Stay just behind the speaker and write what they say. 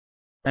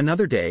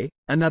Another day,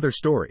 another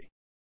story.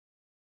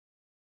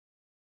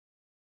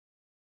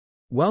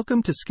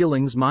 Welcome to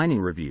Skillings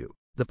Mining Review,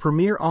 the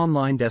premier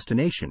online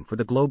destination for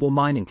the global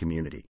mining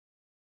community.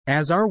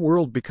 As our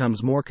world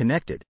becomes more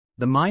connected,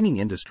 the mining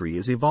industry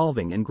is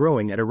evolving and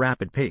growing at a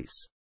rapid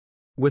pace.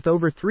 With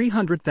over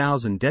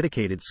 300,000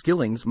 dedicated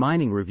Skillings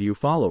Mining Review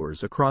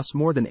followers across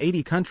more than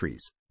 80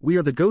 countries, we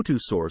are the go-to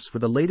source for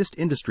the latest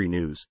industry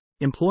news,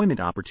 employment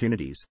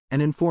opportunities,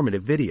 and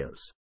informative videos.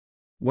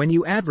 When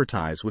you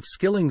advertise with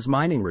Skillings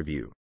Mining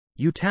Review,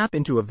 you tap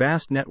into a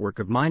vast network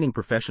of mining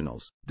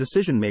professionals,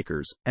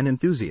 decision-makers, and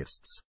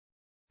enthusiasts.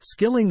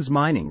 Skillings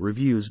Mining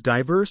Review's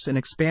diverse and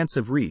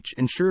expansive reach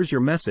ensures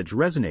your message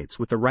resonates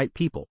with the right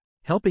people,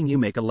 helping you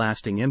make a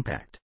lasting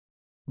impact.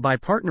 By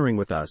partnering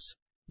with us,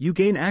 you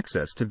gain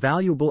access to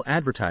valuable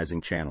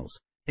advertising channels,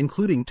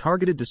 including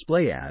targeted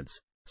display ads,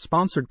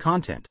 sponsored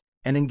content,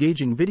 and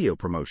engaging video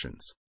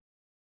promotions.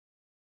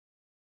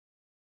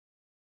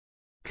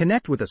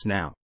 Connect with us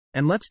now,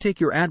 and let's take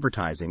your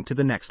advertising to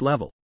the next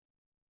level.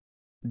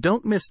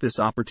 Don't miss this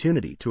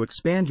opportunity to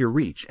expand your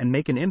reach and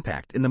make an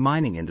impact in the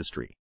mining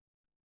industry.